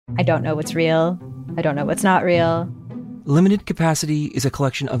I don't know what's real. I don't know what's not real. Limited Capacity is a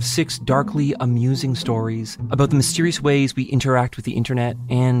collection of 6 darkly amusing stories about the mysterious ways we interact with the internet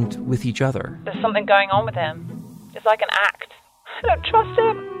and with each other. There's something going on with him. It's like an act. I don't trust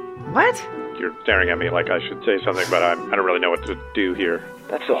him. What? You're staring at me like I should say something, but I don't really know what to do here.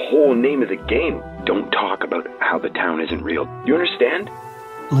 That's the whole name of the game. Don't talk about how the town isn't real. You understand?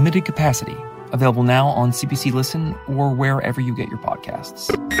 Limited Capacity. Available now on CBC Listen or wherever you get your podcasts.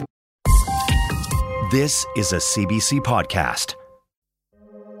 This is a CBC podcast.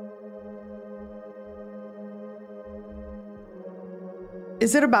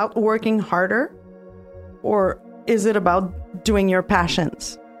 Is it about working harder? Or is it about doing your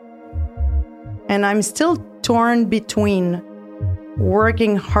passions? And I'm still torn between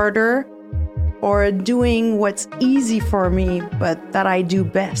working harder or doing what's easy for me, but that I do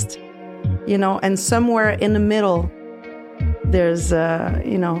best. You know, and somewhere in the middle, there's a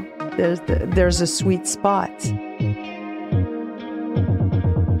sweet spot.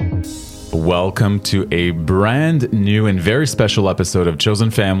 Welcome to a brand new and very special episode of Chosen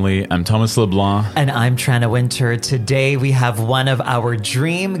Family. I'm Thomas LeBlanc. And I'm Trana Winter. Today we have one of our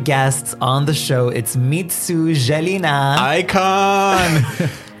dream guests on the show. It's Mitsou Gélinas. Icon!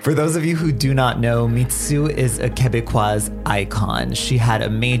 For those of you who do not know, Mitsou is a Québecoise icon. She had a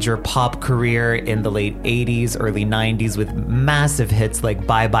major pop career in the late 80s, early 90s with massive hits like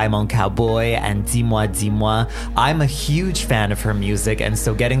Bye Mon Cowboy and Dis-moi, Dis-moi. I'm a huge fan of her music, and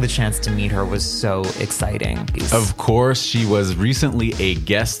so getting the chance to meet her was so exciting. Of course, she was recently a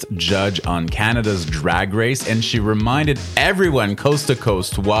guest judge on Canada's Drag Race, and she reminded everyone coast to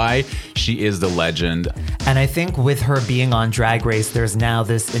coast why she is the legend. And I think with her being on Drag Race, there's now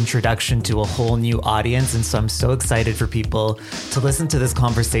this introduction to a whole new audience, and so I'm so excited for people to listen to this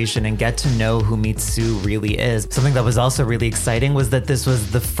conversation and get to know who Mitsou really is. Something that was also really exciting was that this was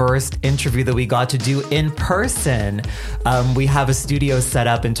the first interview that we got to do in person. We have a studio set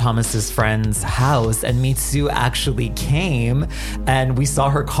up in Thomas's friend's house, and Mitsou actually came, and we saw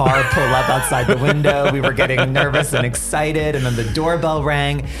her car pull up outside the window. We were getting nervous and excited, and then the doorbell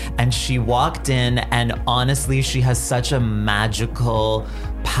rang, and she walked in, and honestly, she has such a magical,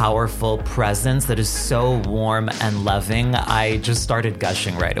 powerful presence that is so warm and loving. I just started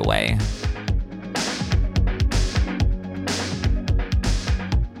gushing right away.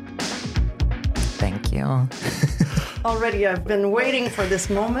 Thank you. Already, I've been waiting for this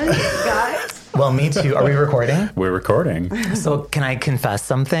moment, guys. Well, me too. Are we recording? We're recording. So can I confess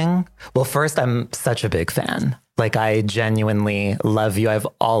something? Well, first, I'm such a big fan. Like, I genuinely love you. I have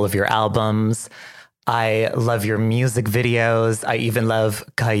all of your albums. I love your music videos. I even love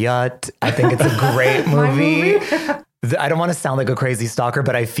Coyote. I think it's a great movie. I don't want to sound like a crazy stalker,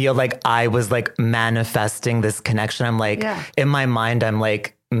 but I feel like I was like manifesting this connection. I'm like, in my mind, I'm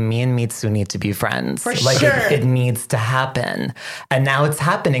like, me and Mitsou need to be friends. For like sure. It needs to happen. And now it's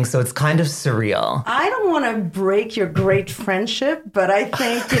happening. So it's kind of surreal. I don't want to break your great friendship, but I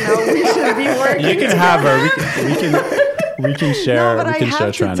think, we should be working You can together. have her. We can share. No, but we can I share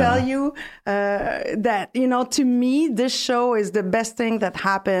have to Trana. tell you that, to me, this show is the best thing that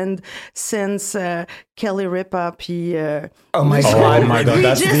happened since Kelly Ripa. Oh my God. Oh my God.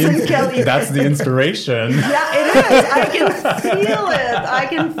 That's the inspiration. Yeah, it is. I can feel it. I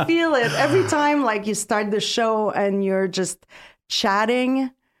can feel it. Every time, like, you start the show and you're just chatting,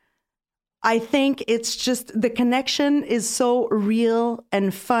 I think it's just the connection is so real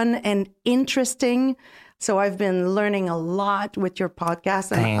and fun and interesting. So I've been learning a lot with your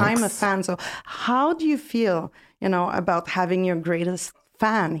podcast, and Thanks. I'm a fan. So how do you feel, about having your greatest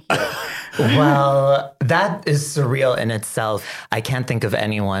fan here? Well, that is surreal in itself. I can't think of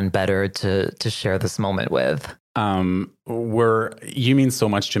anyone better to share this moment with. You mean so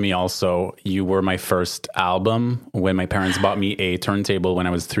much to me also. You were my first album. When my parents bought me a turntable when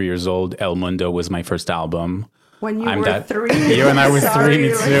I was 3 years old, El Mundo was my first album. When you were 3? You and I was 3, me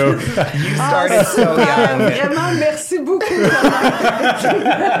too. You started so young. Vraiment, merci beaucoup.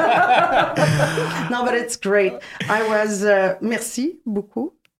 No, but it's great. I was, merci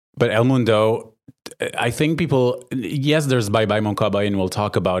beaucoup. But El Mundo, I think people, yes, there's Bye Mon Cowboy, and we'll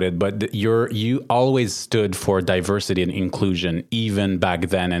talk about it, but you always stood for diversity and inclusion, even back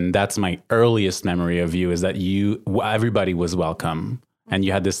then. And that's my earliest memory of you, is that everybody was welcome. And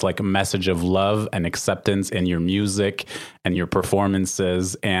you had this like message of love and acceptance in your music and your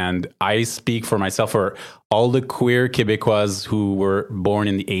performances. And I speak for myself, for all the queer Québecoise who were born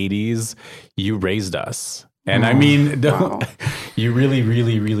in the 80s, you raised us. And I mean, you really,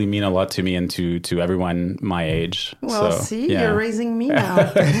 really, really mean a lot to me and to everyone my age. Well, so, see, yeah. you're raising me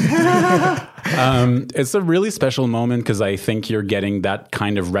now. It's a really special moment because I think you're getting that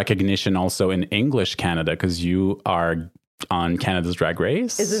kind of recognition also in English Canada because you are on Canada's Drag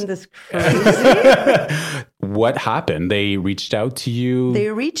Race. Isn't this crazy? What happened? They reached out to you? They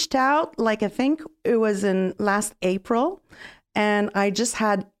reached out, like I think it was in last April. And I just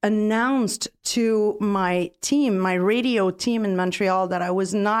had announced to my team, my radio team in Montreal, that I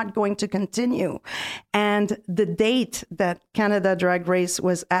was not going to continue. And the date that Canada Drag Race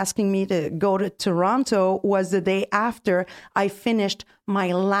was asking me to go to Toronto was the day after I finished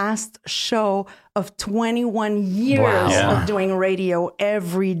my last show of 21 years of doing radio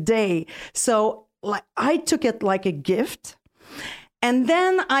every day. So like I took it like a gift. And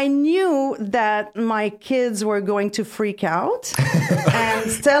then I knew that my kids were going to freak out. And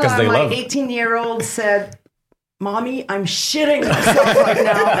Stella, my 18-year-old, said, "Mommy, I'm shitting myself right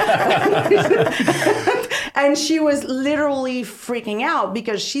now." And she was literally freaking out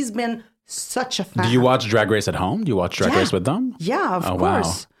because she's been such a fan. Do you watch Drag Race at home? Do you watch Drag Race with them? Yeah, of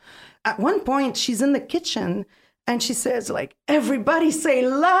course. Wow. At one point, she's in the kitchen. And she says, like, "Everybody say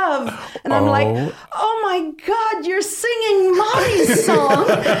love." And I'm like, "Oh my God, you're singing Mommy's song."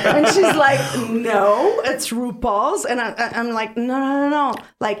 And she's like, "No, it's RuPaul's." And I'm like, no.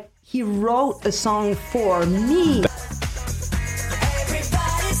 Like, he wrote a song for me.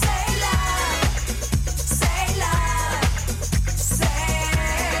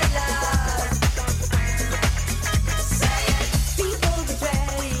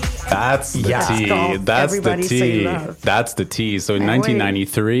 That's the tea. That's the tea. That's the tea. So in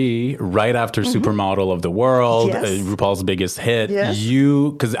 1993, right after Supermodel of the World, RuPaul's biggest hit,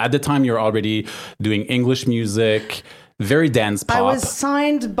 because at the time you're already doing English music, very dance pop. I was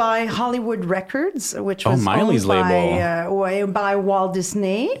signed by Hollywood Records, which was Miley's label, by Walt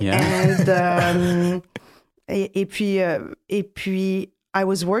Disney. And et puis I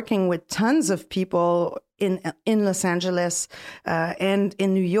was working with tons of people in Los Angeles and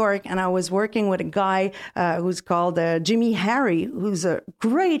in New York. And I was working with a guy who's called Jimmy Harry, who's a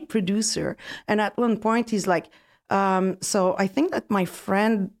great producer. And at one point, he's like, so I think that my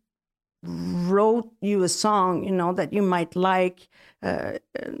friend wrote you a song, that you might like.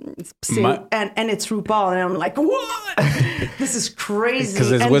 Sing, and it's RuPaul, and I'm like, what? This is crazy.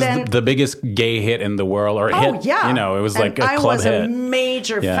 Because it was the biggest gay hit in the world, or hit. Yeah, it was like a club hit. I was a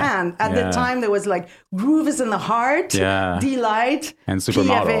major fan at the time. There was like Groove Is in the Heart, Delight, and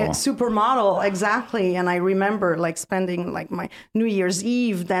Supermodel. Supermodel, exactly. And I remember like spending like my New Year's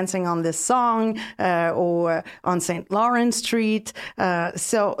Eve dancing on this song, or on St. Lawrence Street.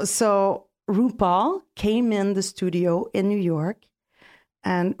 So RuPaul came in the studio in New York.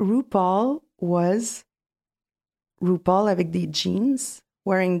 And RuPaul was RuPaul avec des jeans,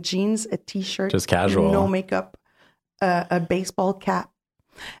 wearing jeans, a t-shirt, just casual, no makeup, a baseball cap.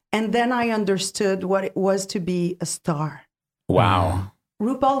 And then I understood what it was to be a star. Wow.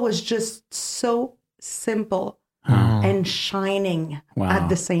 RuPaul was just so simple and shining at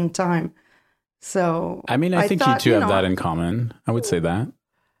the same time. So I mean, I think you two have that in common. I would say that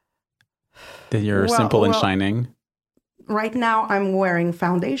you're simple and shining. Right now, I'm wearing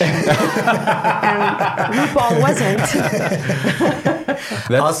foundation, and RuPaul wasn't.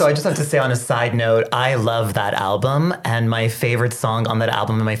 Also, I just have to say on a side note, I love that album, and my favorite song on that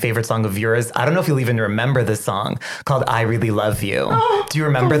album and my favorite song of yours, I don't know if you'll even remember this song, called I Really Love You. Do you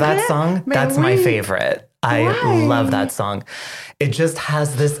remember that song? That's my favorite. I love that song. It just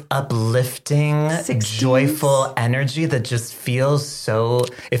has this uplifting, 60s, joyful energy that just feels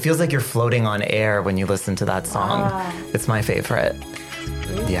it feels like you're floating on air when you listen to that song. Wow. It's my favorite.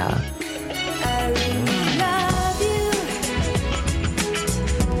 Yeah.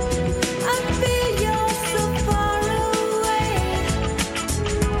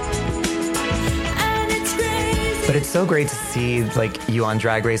 But it's so great to see like you on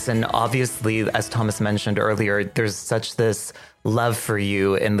Drag Race. And obviously, as Thomas mentioned earlier, there's such this love for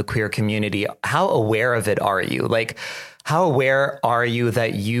you in the queer community. How aware of it are you? Like, how aware are you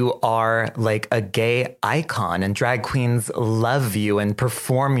that you are like a gay icon and drag queens love you and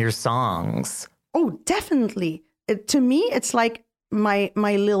perform your songs? Oh, definitely. To me, it's like my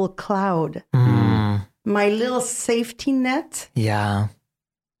little cloud, my little safety net. Yeah.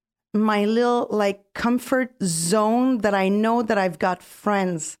 My little like comfort zone that I know that I've got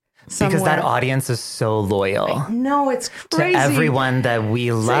friends somewhere. Because that audience is so loyal. No, it's crazy. To everyone that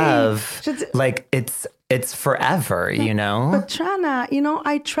we love, like it's forever, But Trana,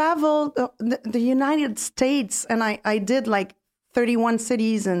 I traveled the United States and I did like 31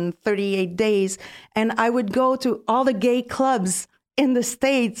 cities in 38 days. And I would go to all the gay clubs in the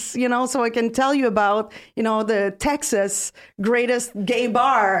States, so I can tell you about, the Texas greatest gay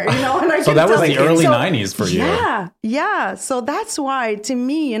bar, And I So that was the early 90s for you. Yeah. So that's why, to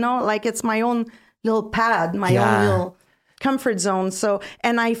me, it's my own little pad, my own little comfort zone. So,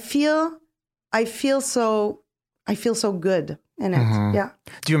 and I feel so good in it. Yeah.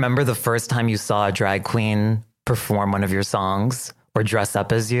 Do you remember the first time you saw a drag queen perform one of your songs or dress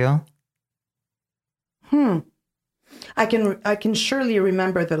up as you? I can surely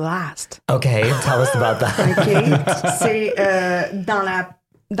remember the last. Okay, tell us about that. OK. C'est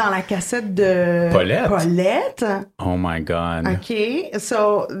dans la cassette de Paulette. Oh my God. OK.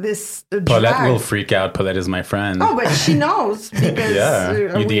 So this Paulette will freak out. Paulette is my friend. Oh, but she knows because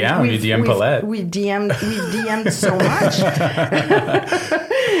you DM Paulette. We DM'd so much.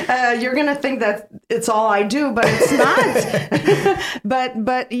 You're gonna think that it's all I do, but it's not.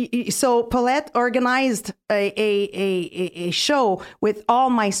 but so Paulette organized a show with all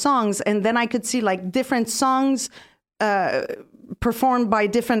my songs, and then I could see like different songs performed by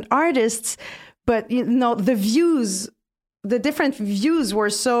different artists, but the different views were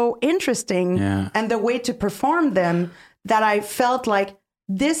so interesting, and the way to perform them, that I felt like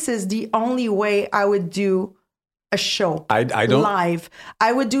this is the only way I would do a show. I don't live.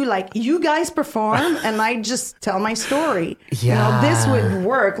 I would do like you guys perform, and I just tell my story. Yeah. This would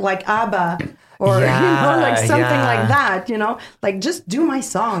work like ABBA. Or, like something like that, like just do my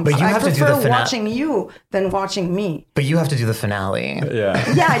songs. But you have to do the I prefer watching you than watching me. But you have to do the finale. Yeah,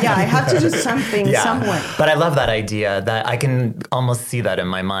 I have to do something somewhere. But I love that idea, that I can almost see that in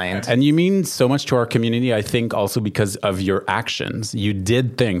my mind. And you mean so much to our community, I think also because of your actions. You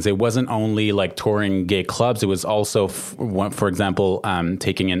did things. It wasn't only like touring gay clubs. It was also, for example,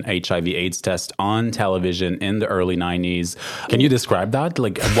 taking an HIV/AIDS test on television in the early 90s. Can you describe that?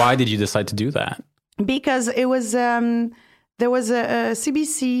 Like, why did you decide to do that? Because it was there was a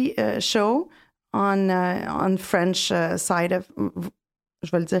CBC show on French side of, je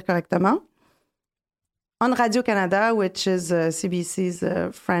vais le dire correctement, on Radio-Canada, which is CBC's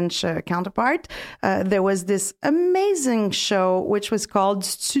French counterpart. There was this amazing show which was called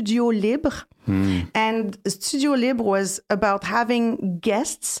Studio Libre. And Studio Libre was about having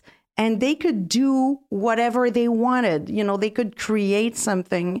guests, and they could do whatever they wanted. They could create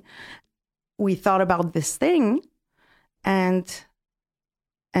something. We thought about this thing, and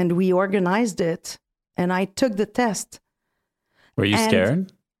we organized it, and I took the test. Were you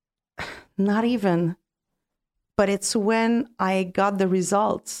scared? Not even. But it's when I got the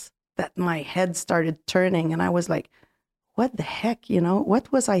results that my head started turning, and I was like, what the heck,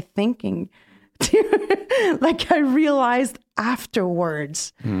 what was I thinking? Like I realized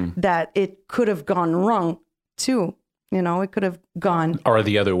afterwards that it could have gone wrong too. It could have gone. Or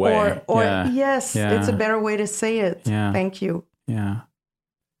the other way. Or yes, it's a better way to say it. Yeah. Thank you. Yeah.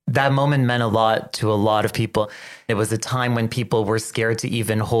 That moment meant a lot to a lot of people. It was a time when people were scared to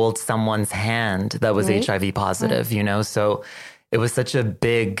even hold someone's hand that was HIV positive, So it was such a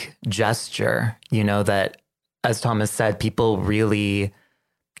big gesture, that, as Thomas said, people really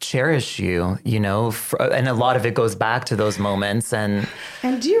cherish you, and a lot of it goes back to those moments. And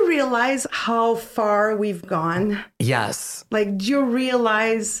do you realize how far we've gone? Yes. Like, do you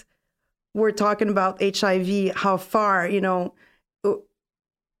realize we're talking about HIV, how far,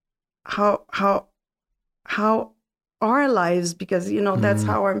 how our lives, because, that's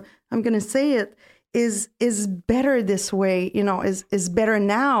how I'm going to say it, is better this way, is better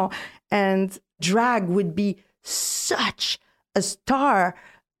now. And drag would be such a star,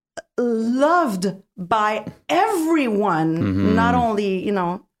 loved by everyone, not only, the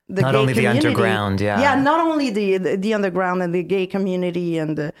not gay only community. The underground, not only the underground and the gay community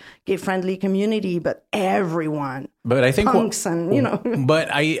and the gay friendly community, but everyone. But I think punks and But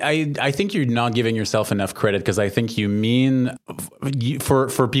I think you're not giving yourself enough credit, because I think you mean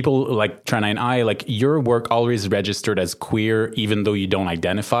for people like Trana and I, like your work always registered as queer, even though you don't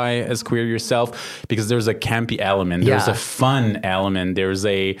identify as queer yourself, because there's a campy element, there's a fun element, there's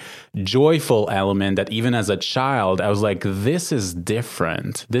a joyful element that even as a child I was like, this is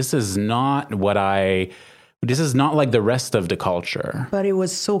different. This is not like the rest of the culture. But it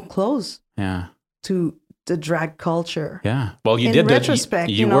was so close. Yeah. To the drag culture. Yeah. Well, you in did retrospect,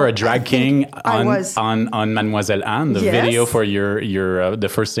 you were a drag king on Mademoiselle Anne, the video for your the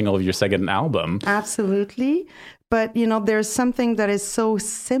first single of your second album. Absolutely. But, there's something that is so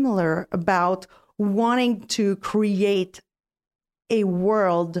similar about wanting to create a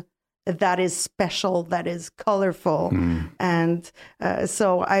world that is special, that is colorful. And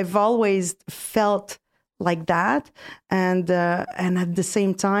so I've always felt like that. And at the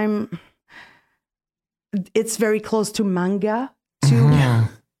same time, it's very close to manga too. Yeah.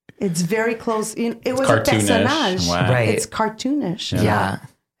 It's very close. It was a cartoonish. personnage. Wow. Right. It's cartoonish. Yeah.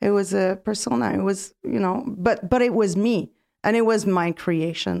 It was a persona. It was, but it was me, and it was my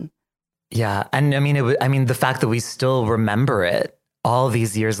creation. Yeah. And I mean, the fact that we still remember it all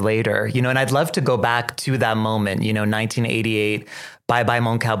these years later, and I'd love to go back to that moment, 1988, Bye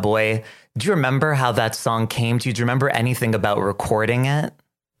Mon Cowboy. Do you remember how that song came to you? Do you remember anything about recording it?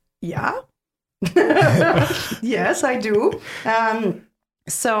 Yeah. Yes, I do.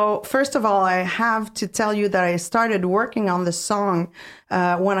 So first of all, I have to tell you that I started working on the song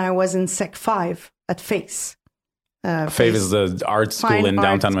when I was in Sec 5 at FACE. FACE is the art school Fine in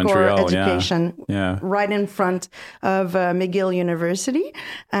downtown Arts Montreal. Core Education, right in front of McGill University.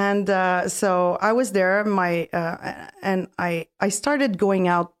 And so I was there. And I started going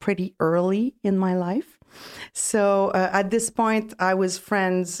out pretty early in my life. So at this point, I was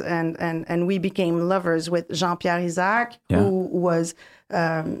friends and we became lovers with Jean-Pierre Isaac, who was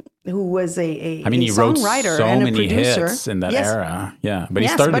a he wrote songwriter so and a many producer. hits in that era. Yeah, but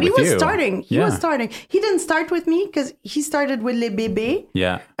Yes, he started but with he was you. starting. He was starting. He didn't start with me because he started with Les Bébés.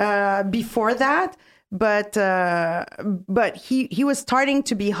 Yeah. Before that, but he was starting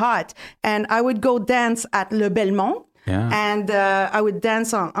to be hot, and I would go dance at Le Belmont. Yeah. And I would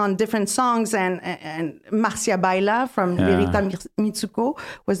dance on different songs, and Marcia Baila from Lirita Mitsuko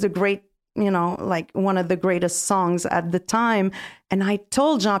was the great, like one of the greatest songs at the time. And I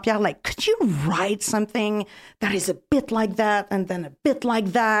told Jean-Pierre, like, could you write something that is a bit like that and then a bit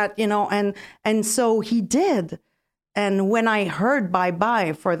like that, and so he did. And when I heard Bye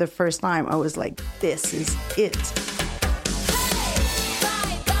Bye for the first time, I was like, this is it.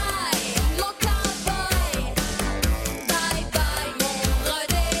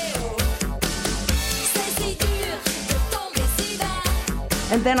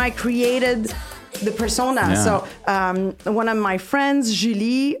 And then I created the persona. Yeah. So one of my friends,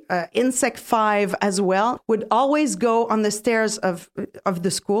 Julie, in Sec 5 as well, would always go on the stairs of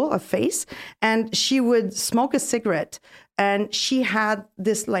the school of FACE, and she would smoke a cigarette. And she had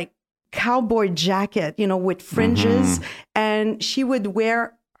this like cowboy jacket, with fringes, and she would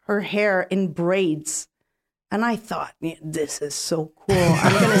wear her hair in braids. And I thought, this is so cool.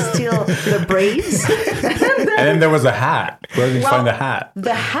 I'm going to steal the braids. And then there was a hat. Where did you find the hat?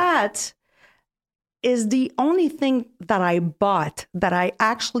 The hat is the only thing that I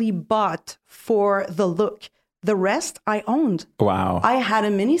actually bought for the look. The rest I owned. Wow. I had a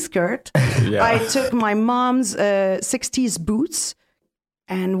mini skirt. Yeah. I took my mom's 60s boots.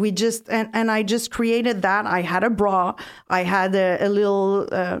 And we just, and I just created that. I had a bra. I had a little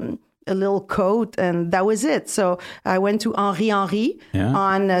coat, and that was it. So I went to Henri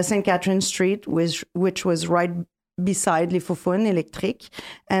on St. Catherine Street, which was right beside Les Foufounes Électriques,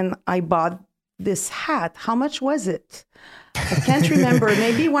 and I bought this hat. How much was it? I can't remember.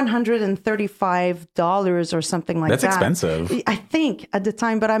 Maybe $135 or something like that. That's expensive. I think at the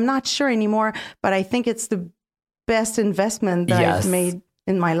time, but I'm not sure anymore. But I think it's the best investment that I've made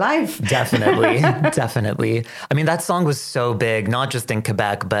in my life. Definitely. Definitely. I mean, that song was so big, not just in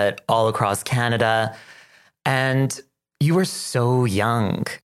Quebec, but all across Canada. And you were so young.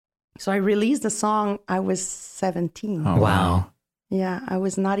 So I released the song, I was 17. Oh, wow. Yeah, I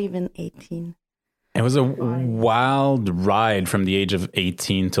was not even 18. It was a wild ride from the age of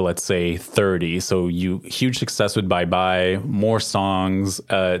 18 to, let's say, 30. So huge success with Bye Bye, more songs.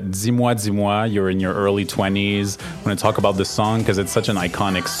 Dis-moi, dis-moi, you're in your early 20s. I want to talk about this song because it's such an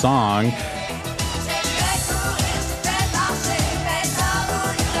iconic song.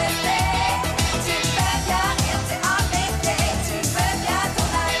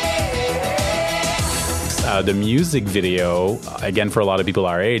 The music video, again, for a lot of people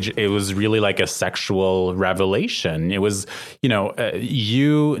our age, it was really like a sexual revelation. It was,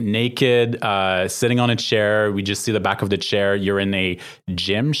 you naked, sitting on a chair. We just see the back of the chair. You're in a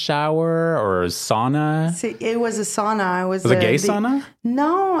gym shower or a sauna. See, it was a sauna. Was it a gay sauna?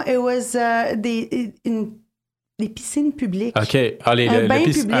 No, it was les piscines publiques. Okay. Un bain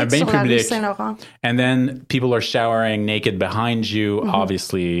public sur la rue Saint-Laurent. And then people are showering naked behind you,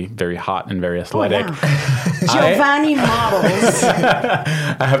 obviously very hot and very athletic. Oh, yeah. Giovanni models.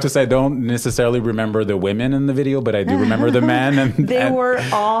 I have to say, I don't necessarily remember the women in the video, but I do remember the men. And they were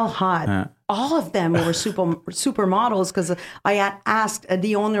all hot. All of them were supermodels because I had asked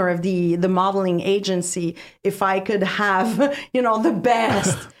the owner of the modeling agency if I could have, the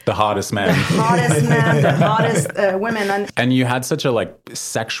best. The hottest men. The hottest men, the hottest women. And you had such a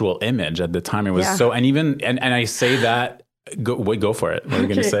sexual image at the time. It was so, and even, and I say that, go for it. What are you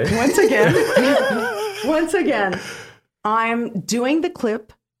going to say? Once again. once again, I'm doing the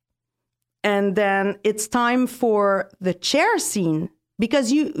clip, and then it's time for the chair scene.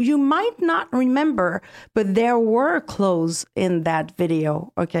 Because you might not remember, but there were clothes in that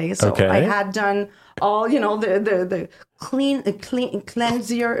video. Okay, so I had done all the clean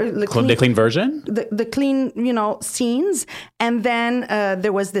cleanser, the clean version, the clean scenes, and then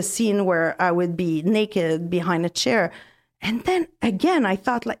there was the scene where I would be naked behind a chair, and then again I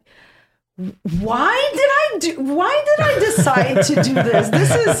thought like, why did I decide to do this?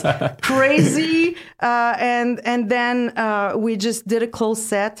 This is crazy. And then we just did a close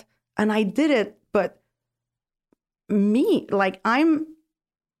set, and I did it. But me, like I'm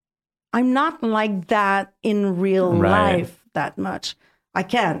not like that in real life that much. I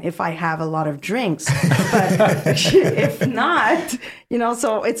can if I have a lot of drinks, but if not,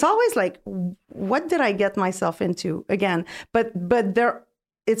 so it's always like, what did I get myself into again? But there.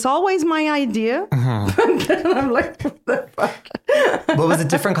 It's always my idea. But then I'm like, what the fuck? Well, it was a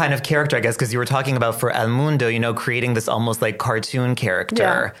different kind of character, I guess, because you were talking about for El Mundo, creating this almost like cartoon character.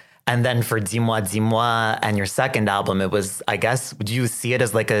 Yeah. And then for Dis-moi, Dis-moi and your second album, it was, I guess, would you see it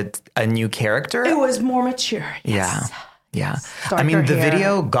as like a new character? It was more mature. Yes. Yeah. Yeah. I mean, the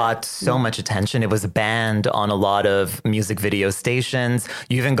video got so much attention. It was banned on a lot of music video stations.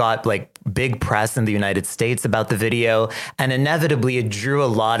 You even got like big press in the United States about the video. And inevitably, it drew a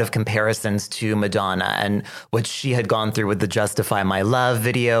lot of comparisons to Madonna and what she had gone through with the Justify My Love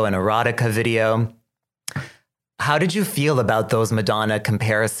video and Erotica video. How did you feel about those Madonna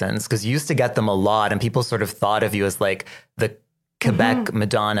comparisons? Because you used to get them a lot and people sort of thought of you as like the Quebec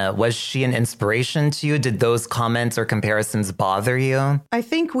Madonna. Was she an inspiration to you? Did those comments or comparisons bother you? I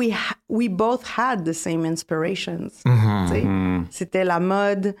think we both had the same inspirations. C'était la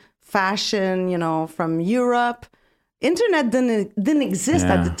mode, fashion, from Europe. Internet didn't exist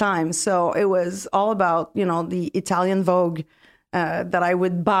at the time, so it was all about the Italian Vogue that I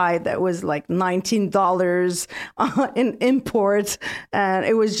would buy. That was like $19 in import, and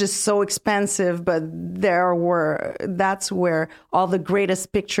it was just so expensive. But that's where all the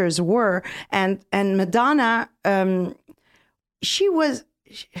greatest pictures were. And Madonna, she wasn't.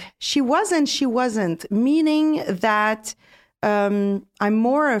 Meaning that I'm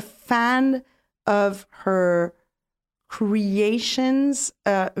more a fan of her creations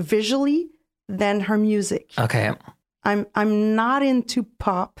visually than her music. Okay. I'm not into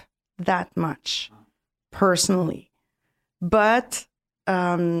pop that much personally, but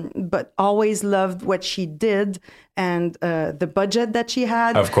always loved what she did and the budget that she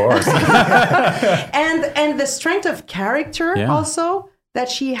had, of course, and the strength of character also that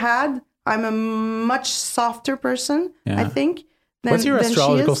she had. I'm a much softer person, I think. What's your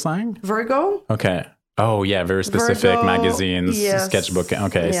astrological sign? Virgo. Okay. Oh, yeah, very specific. Virgo, magazines, sketchbook.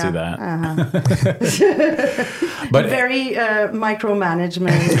 Okay, I see that. But very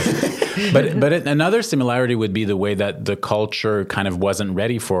micromanagement. but another similarity would be the way that the culture kind of wasn't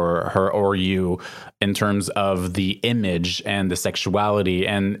ready for her or you in terms of the image and the sexuality.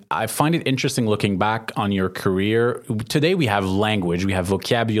 And I find it interesting looking back on your career. Today we have language, we have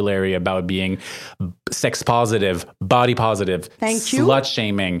vocabulary about being sex positive, body positive, slut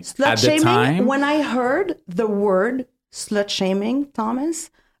shaming. Slut shaming, the time, when I heard the word slut shaming, Thomas,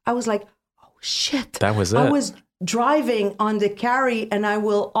 I was like, oh shit. That was it. I was driving on the carry, and I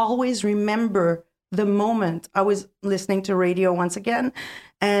will always remember the moment. I was listening to radio once again,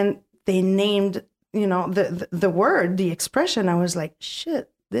 and they named, the word, the expression. I was like, shit,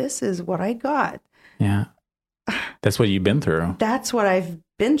 this is what I got. Yeah. That's what you've been through. That's what I've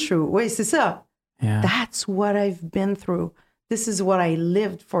been through. Wait, c'est ça. Yeah. That's what I've been through. This is what I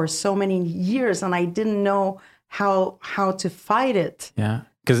lived for so many years, and I didn't know how to fight it. Yeah.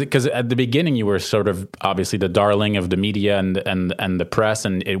 Because at the beginning you were sort of obviously the darling of the media and the press,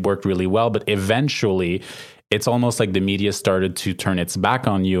 and it worked really well. But eventually, it's almost like the media started to turn its back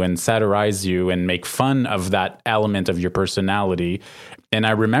on you and satirize you and make fun of that element of your personality. And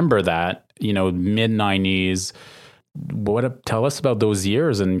I remember that, mid-90s. Tell us about those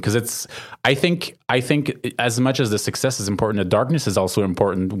years, and because I think as much as the success is important, the darkness is also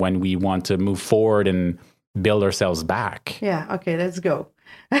important when we want to move forward and build ourselves back. Yeah. Okay. Let's go.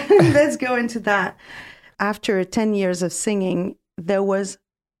 Let's go into that. After 10 years of singing, there was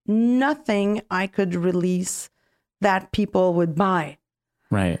nothing I could release that people would buy.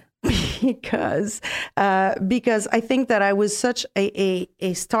 Right. Because I think that I was such a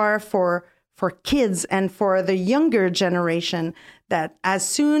star for kids and for the younger generation that as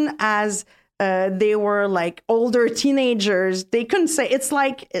soon as they were like older teenagers, they couldn't say, it's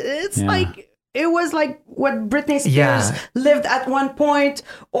like it was like what Britney Spears lived at one point,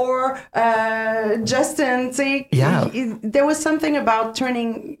 or Justin. See, there was something about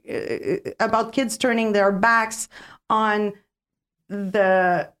kids turning their backs on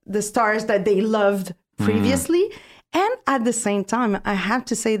the stars that they loved previously. And at the same time, I have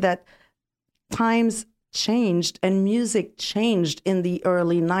to say that times changed and music changed in the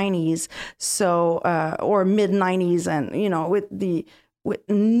early 90s, so or mid 90s, and with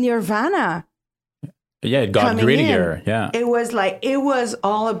Nirvana. Yeah, it got grittier. It was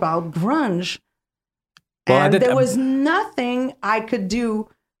all about grunge. And there was nothing I could do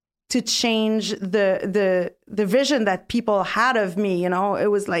to change the vision that people had of me.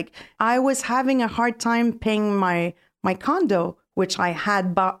 It was like I was having a hard time paying my condo, which I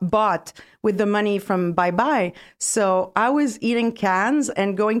had bought with the money from Bye Bye. So I was eating cans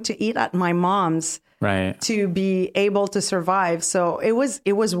and going to eat at my mom's to be able to survive. So it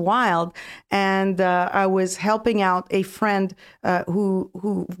was wild. And I was helping out a friend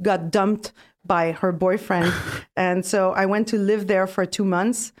who got dumped by her boyfriend. And so I went to live there for 2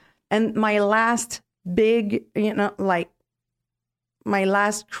 months. And my last big, my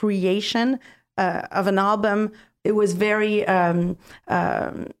last creation of an album, it was very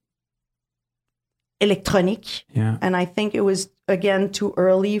electronic. Yeah. And I think it was, again, too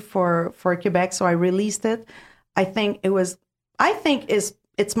early for Quebec. So I released it. I think it's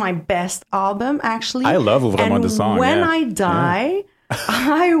my best album, actually. I love Ouvre-moi the song. When I die,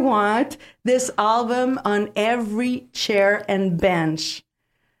 I want this album on every chair and bench.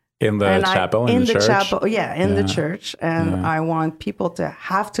 In the chapel, in the church? Chapel, in the church. And I want people to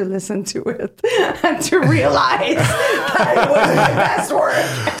have to listen to it and to realize that it was my best work.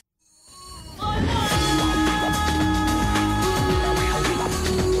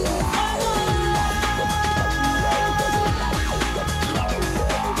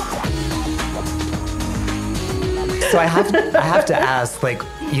 So I have to ask, like,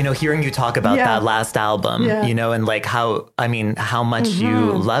 hearing you talk about that last album, and like how much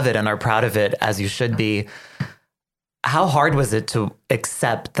you love it and are proud of it, as you should be. How hard was it to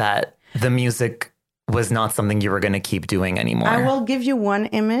accept that the music was not something you were going to keep doing anymore? I will give you one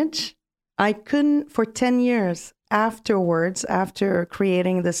image. I couldn't, for 10 years afterwards, after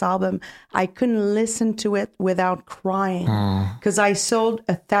creating this album, I couldn't listen to it without crying, because I sold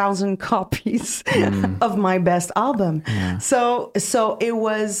 1,000 copies of my best album. Yeah. So it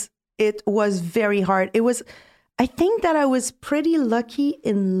was very hard. I think that I was pretty lucky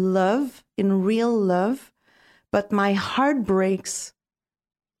in real love, but my heartbreaks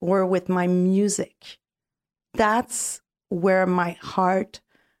were with my music. That's where my heart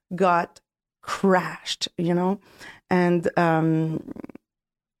got crashed, and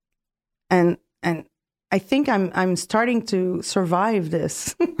I think I'm starting to survive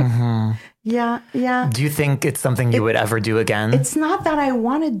this. Yeah. Do you think it's something you would ever do again? It's not that I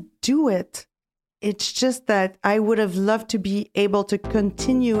want to do it. It's just that I would have loved to be able to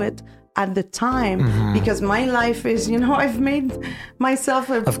continue it at the time, because my life is, I've made myself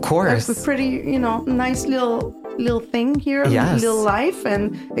a pretty, nice little thing here, little life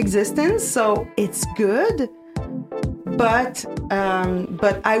and existence. So it's good, but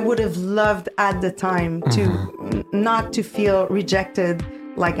I would have loved at the time to not to feel rejected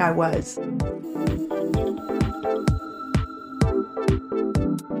like I was.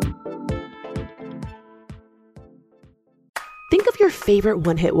 Think of your favorite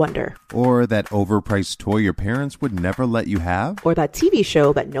one-hit wonder. Or that overpriced toy your parents would never let you have. Or that TV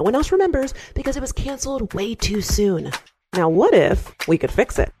show that no one else remembers because it was canceled way too soon. Now, what if we could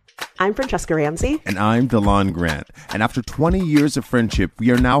fix it? I'm Francesca Ramsey. And I'm DeLon Grant. And after 20 years of friendship, we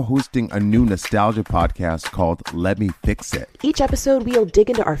are now hosting a new nostalgia podcast called Let Me Fix It. Each episode, we'll dig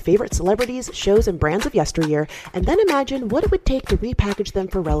into our favorite celebrities, shows, and brands of yesteryear, and then imagine what it would take to repackage them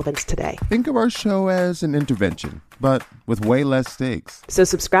for relevance today. Think of our show as an intervention, but with way less stakes. So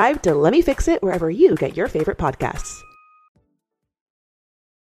subscribe to Let Me Fix It wherever you get your favorite podcasts.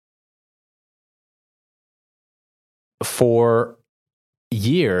 For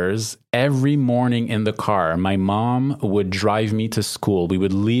years, every morning in the car, my mom would drive me to school. We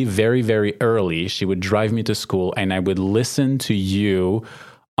would leave very, very early. She would drive me to school, and I would listen to you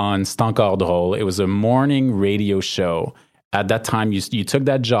on C'est encore drôle. It was a morning radio show. At that time, you took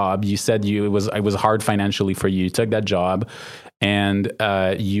that job. You said it was hard financially for you. You took that job, and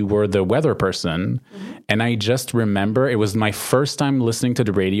you were the weather person. And I just remember it was my first time listening to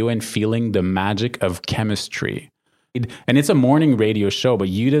the radio and feeling the magic of chemistry. And it's a morning radio show, but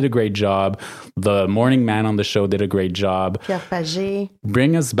you did a great job. The morning man on the show did a great job. Pierre Pagé.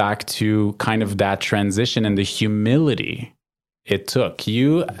 Bring us back to kind of that transition and the humility it took.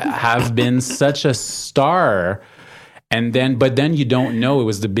 You have been such a star. But then you don't know it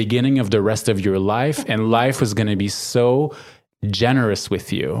was the beginning of the rest of your life, and life was going to be so generous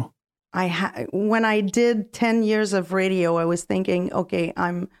with you. When I did 10 years of radio, I was thinking, okay,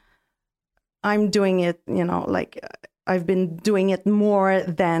 I'm doing it, like I've been doing it more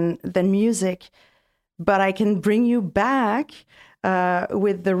than music, but I can bring you back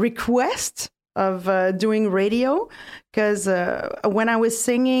with the request of doing radio, because when I was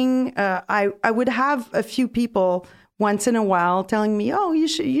singing, I would have a few people once in a while telling me, oh, you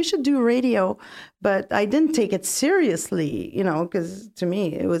should do radio. But I didn't take it seriously, because to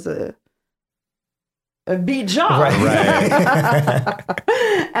me it was a big job. Right.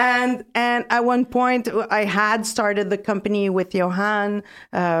 and at one point I had started the company with Johan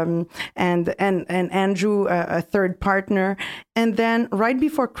and Andrew, a third partner. And then right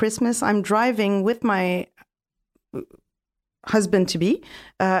before Christmas, I'm driving with my husband-to-be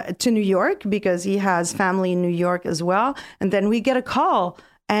to New York, because he has family in New York as well. And then we get a call,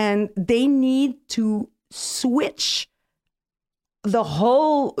 and they need to switch the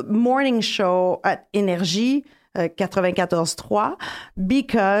whole morning show at Énergie 94.3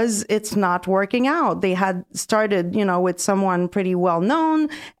 because it's not working out. They had started, with someone pretty well known,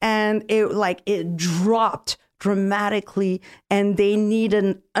 and it dropped dramatically, and they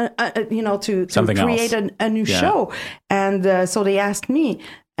needed to create a new show. And so they asked me,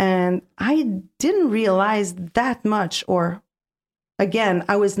 and I didn't realize that much, or again,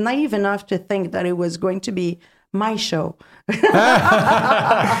 I was naive enough to think that it was going to be my show. And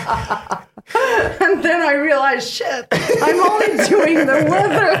then I realized, shit, I'm only doing the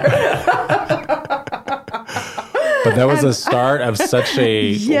weather. But that was the start of such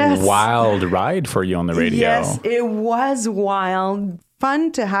a wild ride for you on the radio. Yes, it was wild.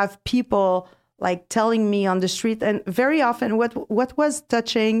 Fun to have people like telling me on the street. And very often what was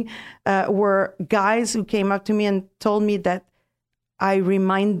touching were guys who came up to me and told me that I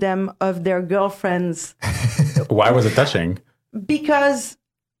remind them of their girlfriends. Why was it touching? Because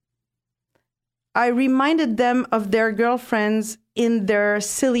I reminded them of their girlfriends in their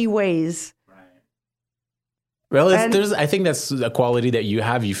silly ways. Well, I think that's a quality that you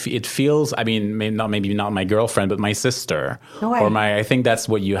have. It feels, I mean, maybe not my girlfriend, but my sister. I think that's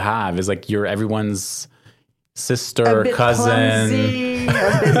what you have, is like you're everyone's sister, a bit cousin. Clumsy,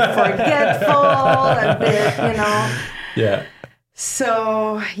 a bit forgetful, a bit, Yeah.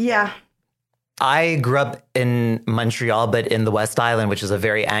 So, yeah. I grew up in Montreal, but in the West Island, which is a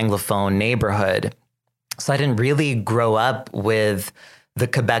very Anglophone neighborhood. So I didn't really grow up with the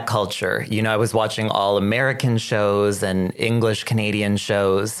Quebec culture. I was watching all American shows and English Canadian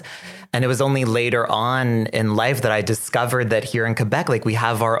shows. And it was only later on in life that I discovered that here in Quebec, like we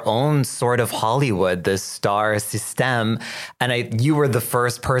have our own sort of Hollywood, the star system. And you were the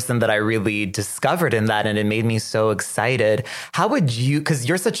first person that I really discovered in that. And it made me so excited. How would you, because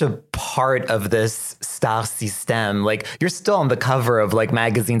you're such a part of this star system, like you're still on the cover of like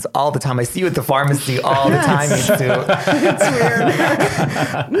magazines all the time. I see you at the pharmacy all the time, Mitsou.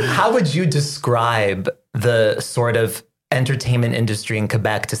 It's weird. How would you describe the sort of entertainment industry in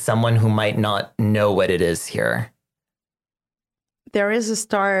Quebec to someone who might not know what it is here? There is a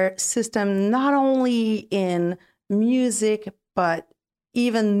star system not only in music, but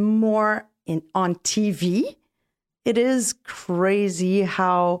even more on TV. It is crazy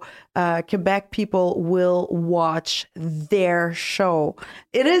how Quebec people will watch their show.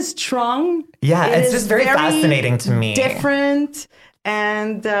 It is strong. Yeah, it's just very fascinating to me. Different,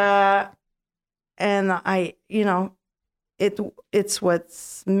 and I, it's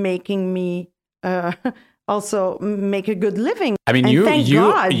what's making me also make a good living. I mean, you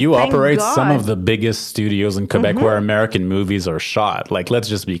operate some of the biggest studios in Quebec where American movies are shot. Like, let's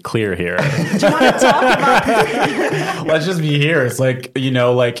just be clear here. Do you want to talk about that? Let's just be here. It's like,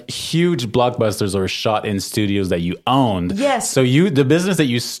 like huge blockbusters are shot in studios that you owned. Yes. So the business that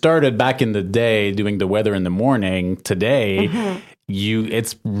you started back in the day doing the weather in the morning, today,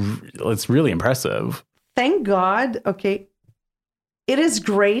 it's really impressive. Thank God. Okay. It is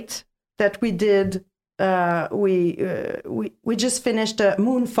great that we did. We just finished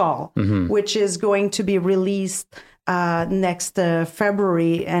Moonfall, which is going to be released next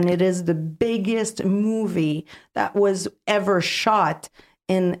February, and it is the biggest movie that was ever shot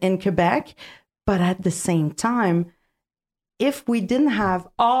in Quebec. But at the same time, if we didn't have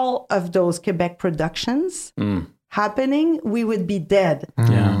all of those Quebec productions happening, we would be dead.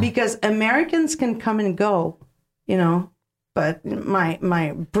 Yeah. Because Americans can come and go, but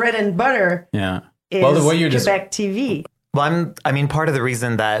my bread and butter is the way you're Quebec TV. Well, part of the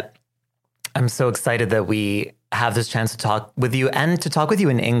reason that I'm so excited that we have this chance to talk with you and to talk with you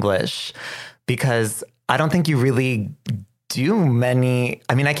in English, because I don't think you really do many.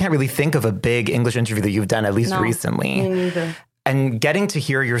 I mean, I can't really think of a big English interview that you've done, at least recently. Me neither. And getting to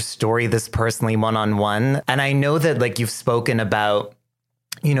hear your story this personally, one-on-one. And I know that like you've spoken about,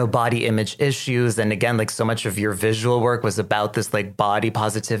 you know, body image issues. And again, like so much of your visual work was about this like body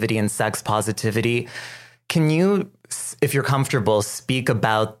positivity and sex positivity. Can you, if you're comfortable, speak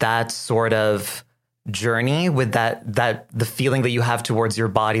about that sort of journey with that the feeling that you have towards your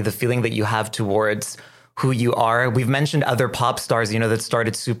body, the feeling that you have towards who you are? We've mentioned other pop stars, you know, that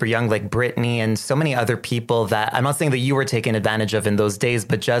started super young, like Britney and so many other people that I'm not saying that you were taken advantage of in those days,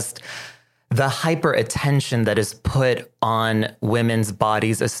 but just the hyper attention that is put on women's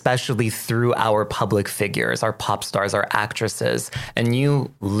bodies, especially through our public figures, our pop stars, our actresses, and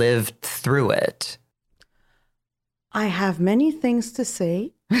you lived through it. I have many things to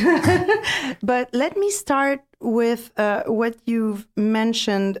say, but let me start with what you've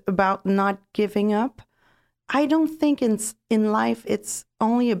mentioned about not giving up. I don't think in life it's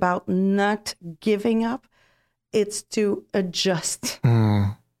only about not giving up. It's to adjust.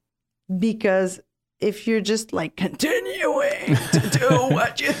 Because if you're just like continuing to do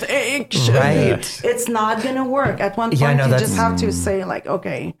what you think should, it's not going to work. At one point, you just have to say like,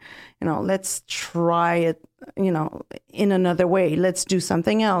 okay, you know, let's try it, you know, in another way. Let's do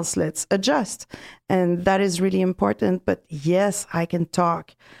something else. Let's adjust. And that is really important. But yes, I can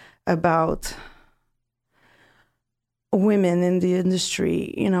talk about women in the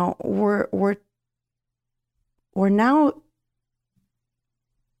industry. You know, we're now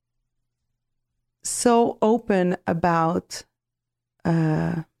so open about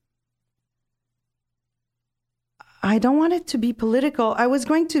I don't want it to be political. I was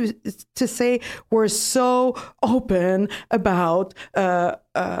going to say we're so open about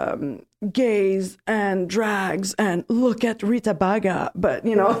gays and drags and look at Rita Baga, but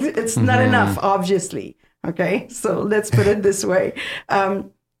you know it's not enough, obviously. Okay, so let's put it this way.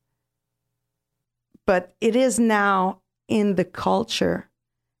 But it is now in the culture.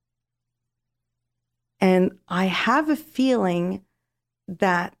 And I have a feeling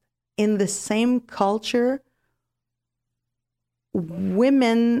that in the same culture,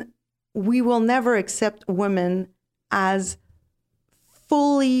 women, we will never accept women as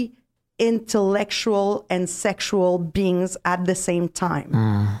fully intellectual and sexual beings at the same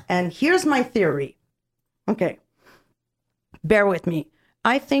time. And here's my theory. Okay, bear with me.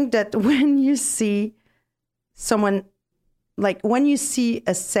 I think that when you see someone, like when you see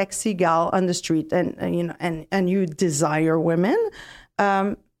a sexy gal on the street and you know and you desire women,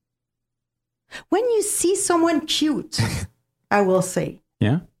 when you see someone cute, I will say,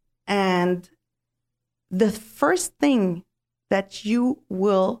 and the first thing that you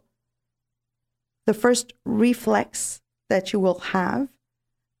will, the first reflex that you will have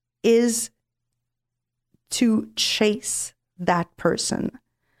is to chase that person.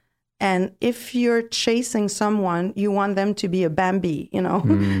 And if you're chasing someone, you want them to be a Bambi, you know.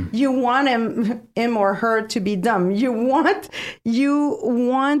 You want him or her to be dumb. You want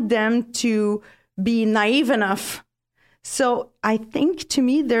them to be naive enough. So I think to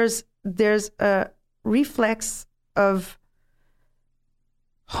me there's a reflex of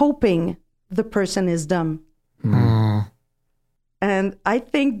hoping the person is dumb. And I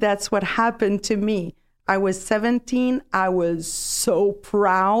think that's what happened to me. I was 17. I was so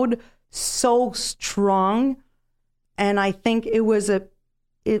proud, so strong. And I think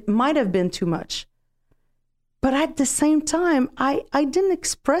it might have been too much. But at the same time, I didn't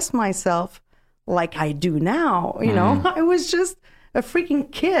express myself like I do now. You know, I was just a freaking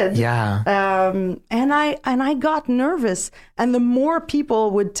kid. Yeah. And I got nervous. And the more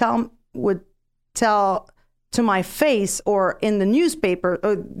people would tell to my face or in the newspaper,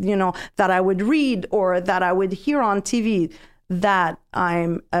 you know, that I would read or that I would hear on TV that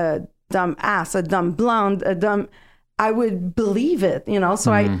I'm a dumb ass, a dumb blonde, I would believe it, you know.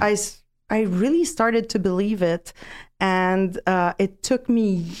 So I really started to believe it. And it took me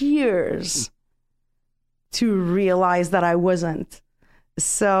years to realize that I wasn't.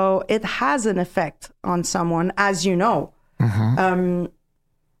 So it has an effect on someone, as you know.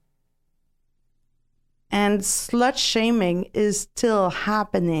 And slut shaming is still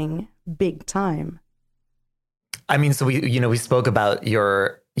happening big time. I mean, so we spoke about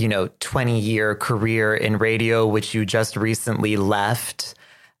your, 20-year career in radio, which you just recently left.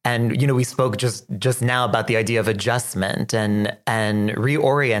 And, we spoke just now about the idea of adjustment and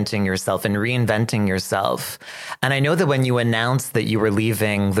reorienting yourself and reinventing yourself. And I know that when you announced that you were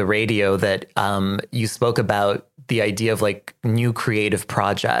leaving the radio, that you spoke about the idea of like new creative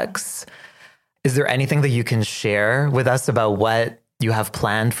projects. Is there anything that you can share with us about what you have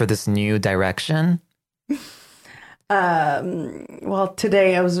planned for this new direction? Well,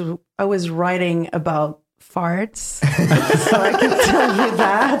 today I was writing about farts, so I can tell you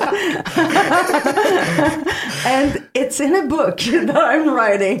that. And it's in a book that I'm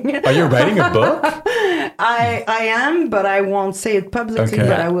writing. Are you writing a book? I am, but I won't say it publicly. Okay.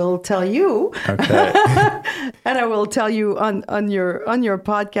 But I will tell you. Okay. And I will tell you on your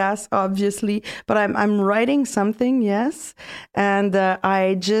podcast, obviously. But I'm writing something, yes. And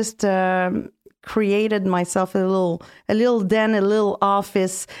I just created myself a little den, a little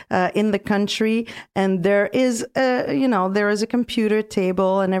office in the country, and there is a computer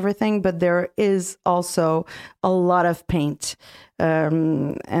table and everything, but there is also a lot of paint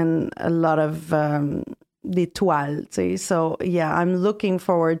and a lot of des toiles. So yeah, I'm looking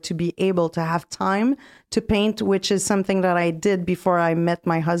forward to be able to have time to paint, which is something that I did before I met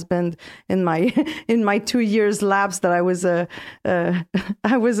my husband in my 2 years lapse. That I was a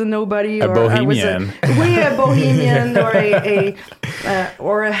nobody, a bohemian, a bohemian,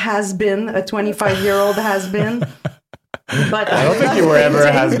 or a has-been, a 25-year-old has-been. But I don't think you were ever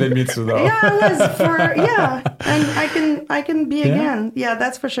a has-been, Mitsou, though. Yeah, I was and I can be again. Yeah,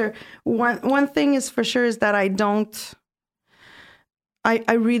 that's for sure. One thing is for sure is that I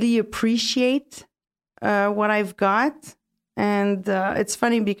really appreciate what I've got. And it's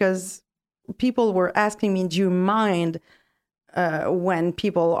funny because people were asking me, do you mind when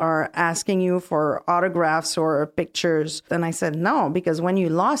people are asking you for autographs or pictures? And I said, no, because when you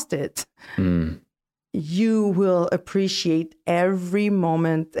lost it, you will appreciate every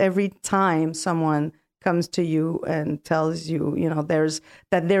moment, every time someone comes to you and tells you, there's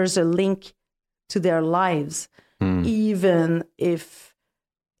a link to their lives, even if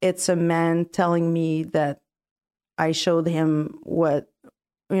it's a man telling me that I showed him what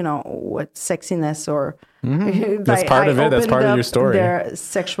sexiness or that's part of it. That's part of your story. Their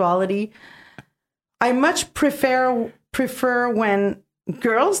sexuality. I much prefer when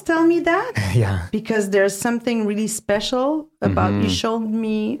girls tell me that. Yeah. Because there's something really special about you showed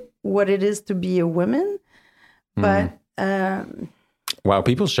me what it is to be a woman. But wow,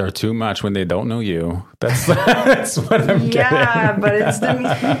 people share too much when they don't know you. That's what I'm getting. Yeah, but it's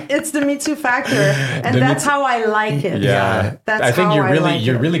the Mitsou factor, and that's how I like it. Yeah, that's I think how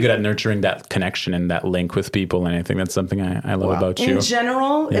you're really good at nurturing that connection and that link with people, and I think that's something I love about you. In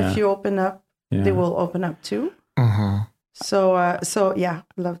general, if you open up, they will open up too. So yeah,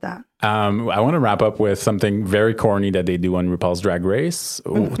 love that. I want to wrap up with something very corny that they do on RuPaul's Drag Race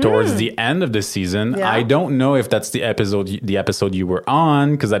towards the end of the season. Yeah. I don't know if that's the episode you were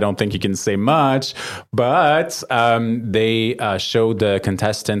on, because I don't think you can say much, but they showed the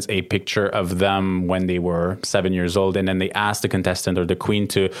contestants a picture of them when they were 7 years old, and then they asked the contestant or the queen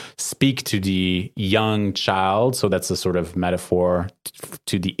to speak to the young child. So that's a sort of metaphor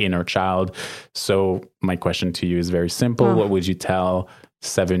to the inner child. So my question to you is very simple. What would you tell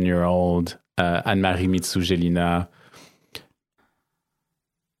 7-year-old Anne-Marie Mitsou Gélinas?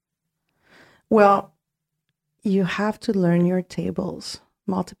 Well, you have to learn your tables.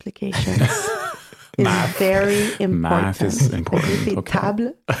 Multiplications is very important. Math is important. Okay.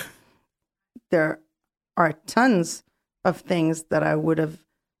 Table. There are tons of things that I would have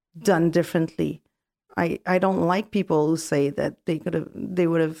done differently. I don't like people who say that they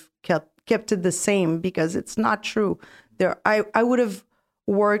would have kept it the same, because it's not true. I would have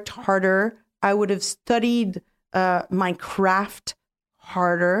worked harder. I would have studied my craft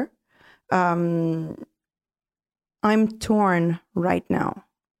harder. I'm torn right now,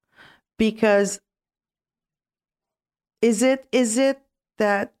 because is it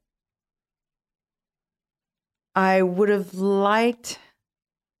that I would have liked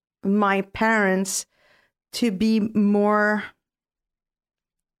my parents to be more?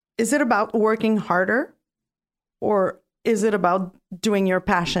 Is it about working harder, or is it about doing your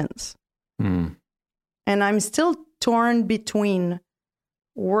passions? And I'm still torn between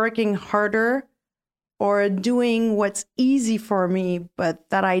working harder or doing what's easy for me, but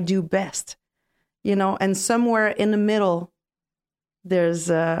that I do best, and somewhere in the middle, there's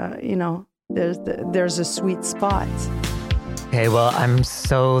a sweet spot. Okay, well, I'm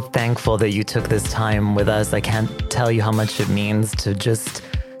so thankful that you took this time with us. I can't tell you how much it means to just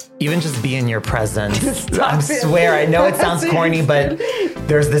be in your presence. I swear, I know it sounds corny, but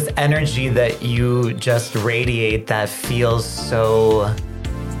there's this energy that you just radiate that feels so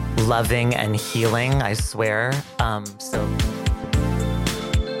loving and healing, I swear.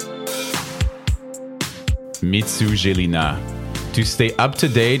 Mitsou Gélinas, To stay up to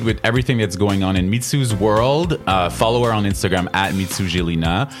date with everything that's going on in Mitsou's world, follow her on Instagram at Mitsou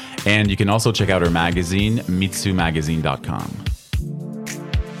Gélinas. And you can also check out her magazine, MitsouMagazine.com.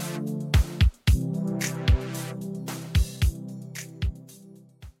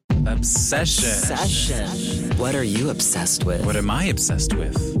 Obsession. What are you obsessed with? What am I obsessed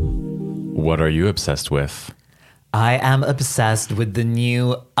with? What are you obsessed with? I am obsessed with the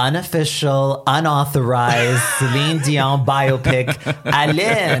new unofficial, unauthorized Celine Dion biopic,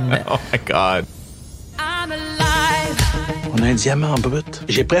 Aline. Oh my God. On a un diamant brut.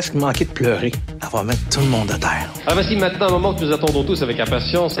 J'ai presque manqué de pleurer. Elle va mettre tout le monde à terre. Ah, voici maintenant un moment que nous attendons tous avec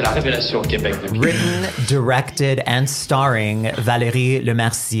impatience. C'est la révélation au Québec. Written, directed, and starring Valérie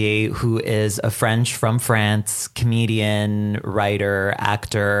Lemercier, who is a French from France, comedian, writer,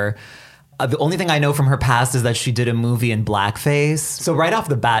 actor. The only thing I know from her past is that she did a movie in blackface. So right off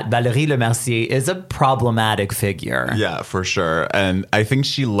the bat, Valérie Lemercier is a problematic figure. Yeah, for sure. And I think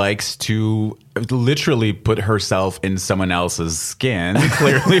she likes to literally put herself in someone else's skin,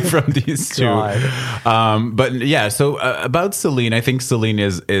 clearly from these two. But yeah, so about Celine, I think Celine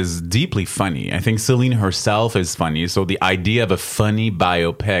is deeply funny. I think Celine herself is funny. So the idea of a funny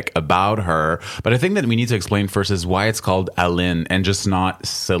biopic about her. But I think that we need to explain first is why it's called Aline and just not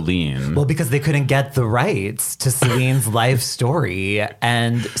Celine. Well, because they couldn't get the rights to Celine's life story.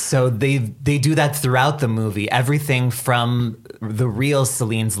 And so they do that throughout the movie. Everything from the real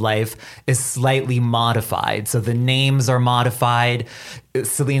Celine's life is slightly modified. So the names are modified.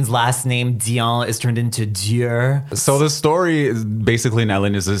 Celine's last name, Dion, is turned into Dieu. So the story is basically in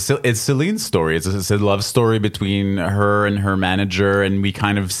Aline it's Celine's story. It's a love story between her and her manager, and we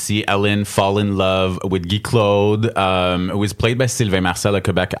kind of see Aline fall in love with Guy Claude, who is played by Sylvain Marcel, a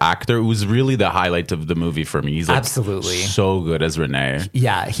Quebec actor, who's really the highlight of the movie for me. He's like absolutely so good as Renee.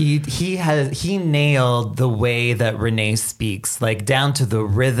 Yeah, he nailed the way that Renee speaks, like down to the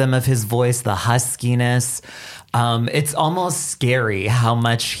rhythm of his voice, the huskiness. It's almost scary how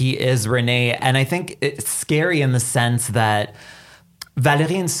much he is Renee. And I think it's scary in the sense that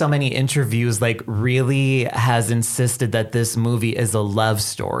Valérie in so many interviews like really has insisted that this movie is a love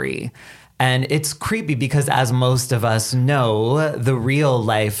story. And it's creepy because, as most of us know, the real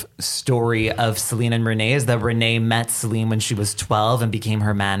life story of Celine and Renee is that Renee met Celine when she was 12 and became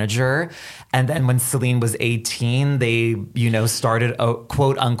her manager. And then when Celine was 18, they, started a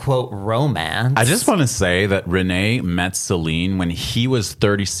quote unquote romance. I just want to say that Renee met Celine when he was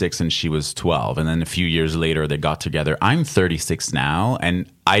 36 and she was 12. And then a few years later, they got together. I'm 36 now, and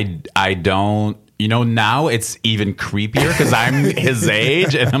I don't... now it's even creepier because I'm his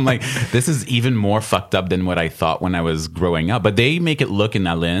age, and I'm like, this is even more fucked up than what I thought when I was growing up. But they make it look in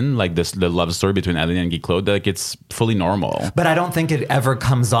Aline, like the love story between Aline and Guy Claude, like it's fully normal. But I don't think it ever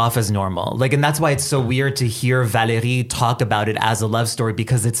comes off as normal. Like, and that's why it's so weird to hear Valérie talk about it as a love story,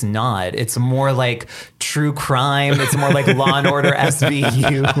 because it's not. It's more like true crime. It's more like Law and Order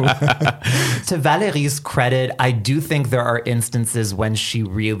SVU. To Valérie's credit, I do think there are instances when she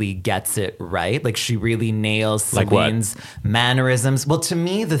really gets it right. Like she really nails Celine's mannerisms. Well, to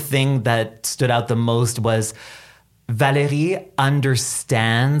me, the thing that stood out the most was Valérie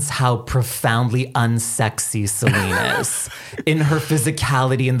understands how profoundly unsexy Celine is in her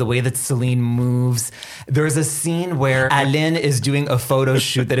physicality and the way that Celine moves. There's a scene where Aline is doing a photo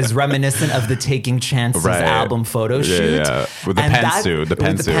shoot that is reminiscent of the Taking Chances album photo shoot. Yeah. With the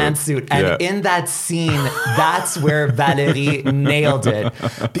pantsuit. And in that scene, that's where Valérie nailed it.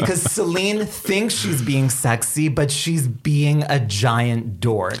 Because Celine thinks she's being sexy, but she's being a giant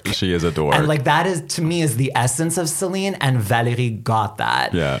dork. She is a dork. And like that is, to me, is the essence of Celine, and Valérie got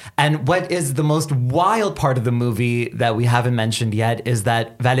that. Yeah. And what is the most wild part of the movie that we haven't mentioned yet is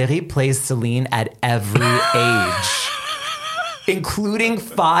that Valérie plays Celine at every age. Including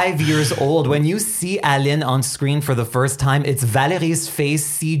 5 years old. When you see Aline on screen for the first time, it's Valérie's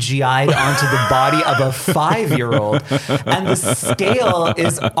face CGI'd onto the body of a 5-year-old. And the scale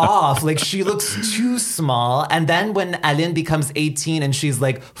is off. Like, she looks too small. And then when Aline becomes 18 and she's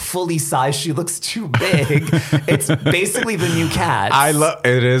like fully sized, she looks too big. It's basically the new Cats.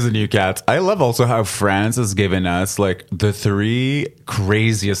 It is a new Cats. I love also how France has given us like the 3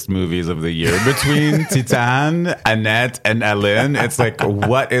 craziest movies of the year between Titane, Annette, and Aline. It's like,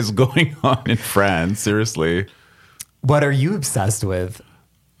 what is going on in France? Seriously. What are you obsessed with?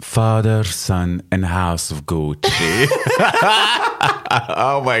 Father, Son, and House of Gucci.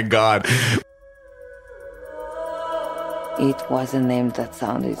 Oh my God. It was a name that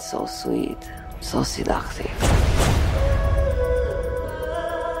sounded so sweet, so seductive.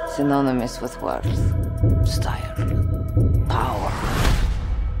 Synonymous with worth, style, power.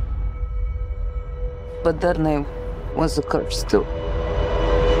 But that name was a curse too.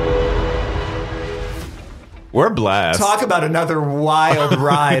 We're blessed. Talk about another wild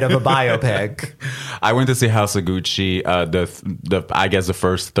ride of a biopic. I went to see House of Gucci. I guess the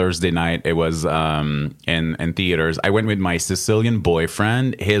first Thursday night it was in theaters. I went with my Sicilian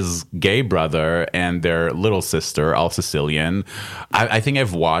boyfriend, his gay brother, and their little sister, all Sicilian. I think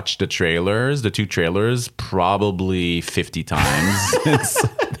I've watched the two trailers, probably 50 times since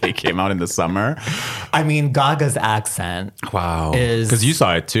they came out in the summer. I mean, Gaga's accent. Wow. Is because you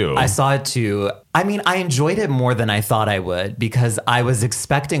saw it too. I saw it too. I mean, I enjoyed it more than I thought I would because I was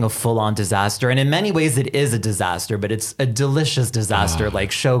expecting a full-on disaster. And in many ways, it is a disaster, but it's a delicious disaster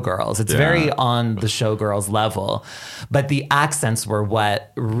like Showgirls. It's very on the Showgirls level. But the accents were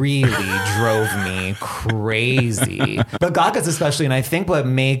what really drove me crazy. But Gaga's especially, and I think what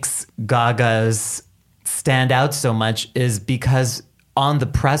makes Gaga's stand out so much is because on the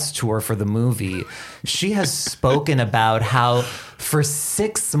press tour for the movie, she has spoken about how for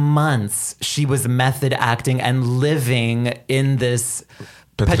 6 months she was method acting and living in this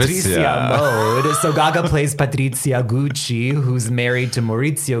Patrizia mode. So Gaga plays Patrizia Gucci, who's married to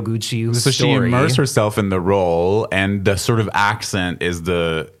Maurizio Gucci. She immersed herself in the role, and the sort of accent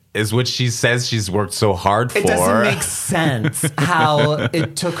is what she says she's worked so hard for. It doesn't make sense how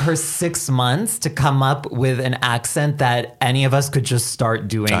it took her 6 months to come up with an accent that any of us could just start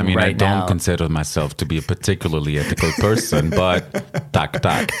doing right now. I mean, I don't consider myself to be a particularly ethical person, but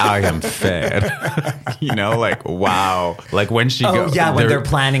I am fair. Like, wow. Like when she goes... yeah, when they're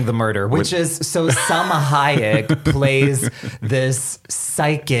planning the murder, which is... So Salma Hayek plays this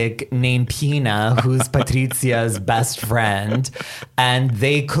psychic named Pina, who's Patrizia's best friend, and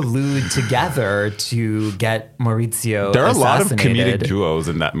they collude together to get Maurizio There are a lot of assassinated. comedic duos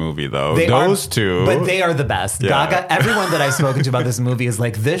in that movie, though. Those two. But they are the best. Yeah. Gaga, everyone that I've spoken to about this movie is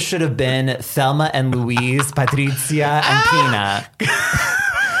like, this should have been Thelma and Louise, Patrizia, and Pina.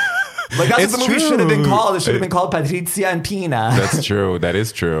 Like that's what the movie should have been called. It should have been called Patrizia and Pina. That's true. That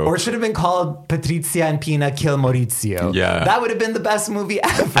is true. Or it should have been called Patrizia and Pina Kill Maurizio. Yeah. That would have been the best movie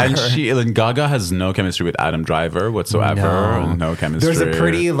ever. And Gaga has no chemistry with Adam Driver whatsoever. No chemistry. There's a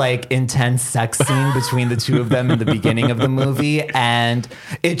pretty intense sex scene between the two of them in the beginning of the movie, and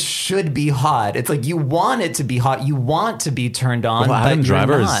it should be hot. It's like you want it to be hot. You want to be turned on, but Adam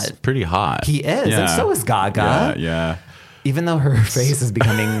Driver you're not. is pretty hot. He is, and so is Gaga. Yeah. Even though her face is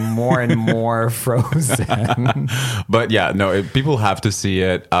becoming more and more frozen. But people have to see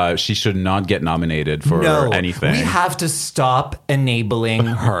it. She should not get nominated for anything. We have to stop enabling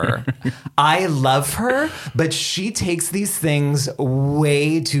her. I love her, but she takes these things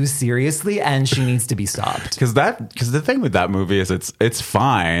way too seriously, and she needs to be stopped. Because the thing with that movie is it's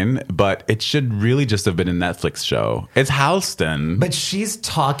fine, but it should really just have been a Netflix show. It's Houston. But she's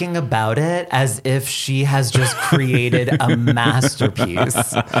talking about it as if she has just created a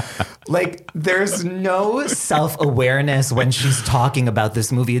masterpiece. Like, there's no self-awareness when she's talking about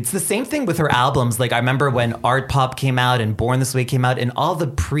this movie. It's the same thing with her albums. Like, I remember when Art Pop came out and Born This Way came out, and all the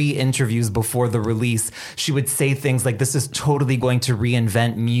pre-interviews before the release, she would say things like, this is totally going to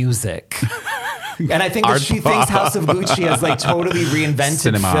reinvent music. And I think that she thinks House of Gucci has totally reinvented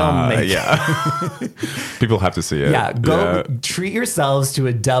cinema, filmmaking. Yeah. People have to see it. Yeah, go treat yourselves to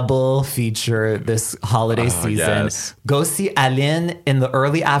a double feature this holiday season. Yes. Go see Aline in the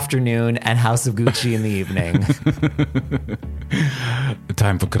early afternoon and House of Gucci in the evening.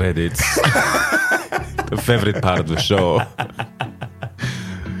 Time for credits. The favorite part of the show.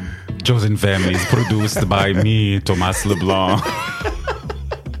 Chosen Family is produced by me, Thomas LeBlanc.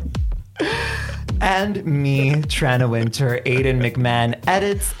 And me, Trana Winter. Aidan McMahon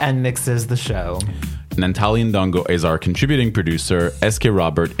edits and mixes the show. Nantali Ndongo is our contributing producer. SK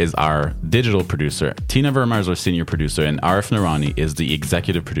Robert is our digital producer. Tina Verma is our senior producer. And Arif Narani is the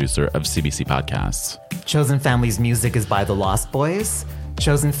executive producer of CBC Podcasts. Chosen Family's music is by The Lost Boys.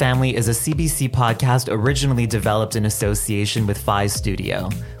 Chosen Family is a CBC podcast originally developed in association with Phi Studio.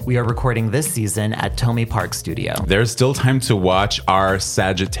 We are recording this season at Tomei Park Studio. There's still time to watch our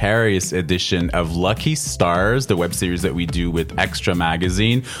Sagittarius edition of Lucky Stars, the web series that we do with Extra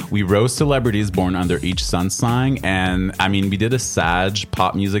Magazine. We roast celebrities born under each sun sign. And we did a Sag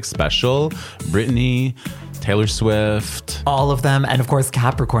pop music special. Britney, Taylor Swift. All of them. And of course,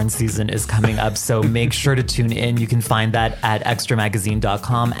 Capricorn season is coming up. So make sure to tune in. You can find that at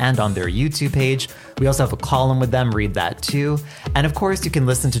extramagazine.com and on their YouTube page. We also have a column with them. Read that too. And of course, you can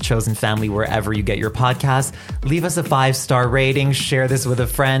listen to Chosen Family wherever you get your podcasts. Leave us a 5-star rating. Share this with a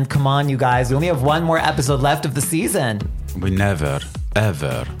friend. Come on, you guys. We only have one more episode left of the season. We never,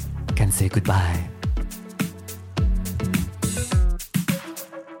 ever can say goodbye.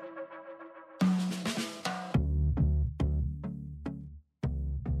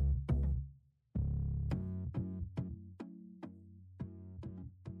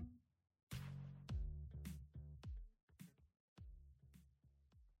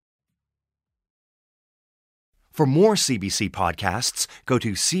 For more CBC podcasts, go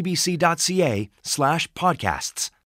to cbc.ca/podcasts.